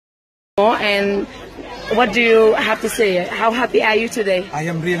And what do you have to say? How happy are you today? I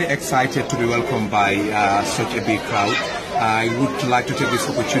am really excited to be welcomed by such a big crowd. I would like to take this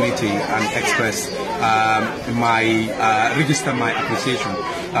opportunity and register my appreciation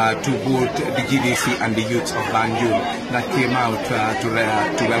to both the GDC and the youths of Banjul that came out to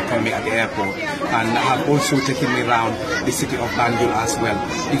welcome me at the airport, and have also taken me around the city of Banjul as well.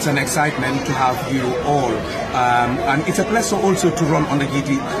 It's an excitement to have you all, and it's a pleasure also to run on the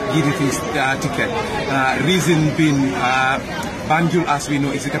GDC's ticket. Reason being, Banjul, as we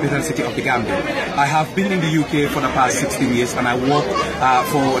know, is the capital city of the Gambia. I have been in the UK for the past 16 years, and I work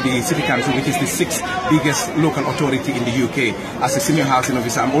for the City Council, which is the 6th biggest local authority in the UK. As a senior housing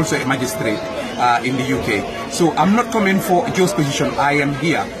officer, I'm also a magistrate in the UK. So I'm not coming for Joe's position. I am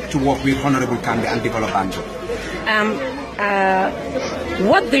here to work with Honorable Kande and develop Banjul.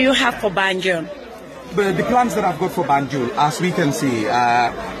 What do you have for Banjul? The plans that I've got for Banjul, as we can see,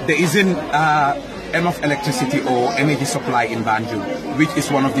 there isn't enough electricity or energy supply in Banjul, which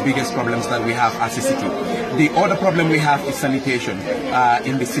is one of the biggest problems that we have as a city. The other problem we have is sanitation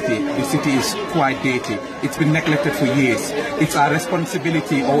in the city. The city is quite dirty. It's been neglected for years. It's our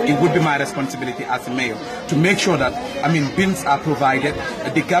responsibility, or it would be my responsibility as a mayor, to make sure that, bins are provided.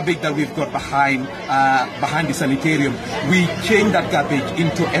 The garbage that we've got behind the sanitarium, we change that garbage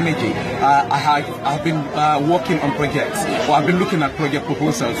into energy. I've been working on projects, or I've been looking at project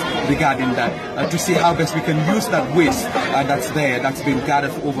proposals regarding that, to see how best we can use that waste that's been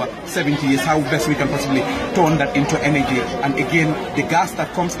gathered for over 70 years, how best we can possibly turn that into energy. And again, the gas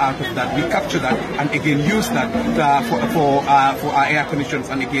that comes out of that, we capture that and again use that for our air conditions,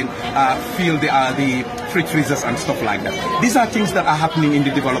 and again fill the fridge freezers and stuff like that. These are things that are happening in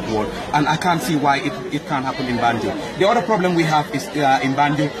the developed world, and I can't see why it can't happen in Banjul. The other problem we have is in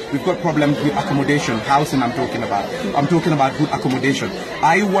Banjul, we've got problems with accommodation, housing. I'm talking about good accommodation.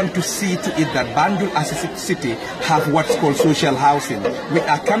 I want to see to it that Banjul as a city have what's called social housing, with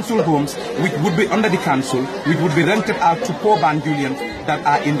our council homes, which would be under the council, which would be rented out to poor Banjulians that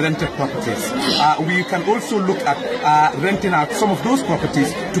are in rented properties. We can also look at renting out some of those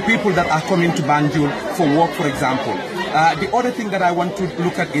properties to people that are coming to Banjul for work, for example. The other thing that I want to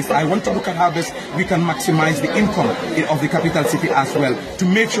look at is how best we can maximize the income of the capital city as well, to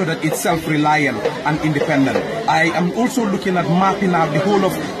make sure that it's self-reliant and independent. I am also looking at mapping out the whole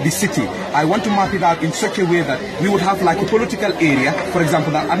of the city. I want to map it out in such a way that we would have like a political area, for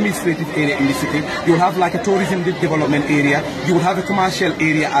example, an administrative area in the city. You will have like a tourism development area. You will have a commercial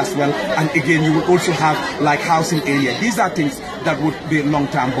area as well. And again, you will also have like housing area. These are things that would be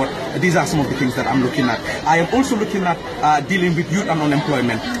long-term, but these are some of the things that I'm looking at. I am also looking at dealing with youth and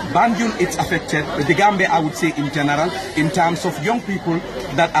unemployment. Banjul, it's affected. The Gambia, I would say in general, in terms of young people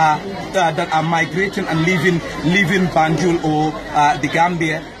that are migrating and leaving Banjul or the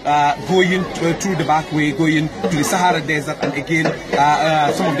Gambia, going through the back way, going to the Sahara Desert, and again,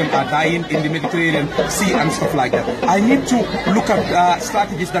 some of them are dying in the Mediterranean Sea and stuff like that. I need to look at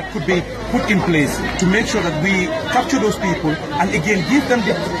strategies that could be put in place to make sure that we capture those people and again give them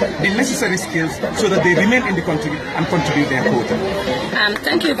the necessary skills so that they remain in the country and contribute their quota.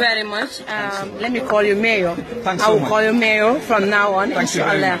 Thank you very much. Let me call you Mayor. Thanks I so will much. call you Mayor from now on, Thank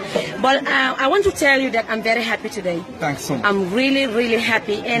inshallah. But I want to tell you that I'm very happy today. Thanks so much. I'm really, really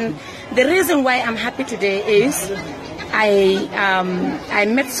happy. And the reason why I'm happy today is I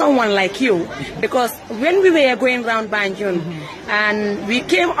met someone like you, because when we were going around Banjul and we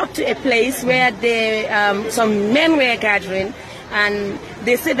came up to a place where some men were gathering, and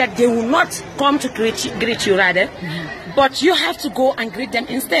they said that they will not come to greet you rather, but you have to go and greet them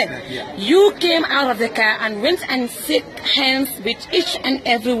instead. Yeah. You came out of the car and went and shook hands with each and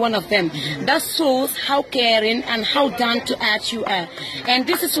every one of them. That shows how caring and how down to earth you are. And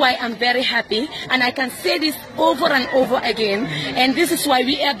this is why I'm very happy, and I can say this over and over again, and this is why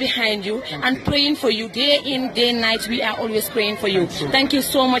we are behind you and praying for you day in, day night. We are always praying for you. Thank you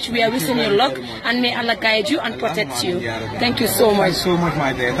so much. We are wishing you luck, and may Allah guide you and protect you. Thank you so much. Thanks so much,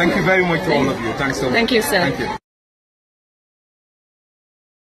 my dear. Thank you very much to all of you. Thanks so much. Thank you, sir. Thank you.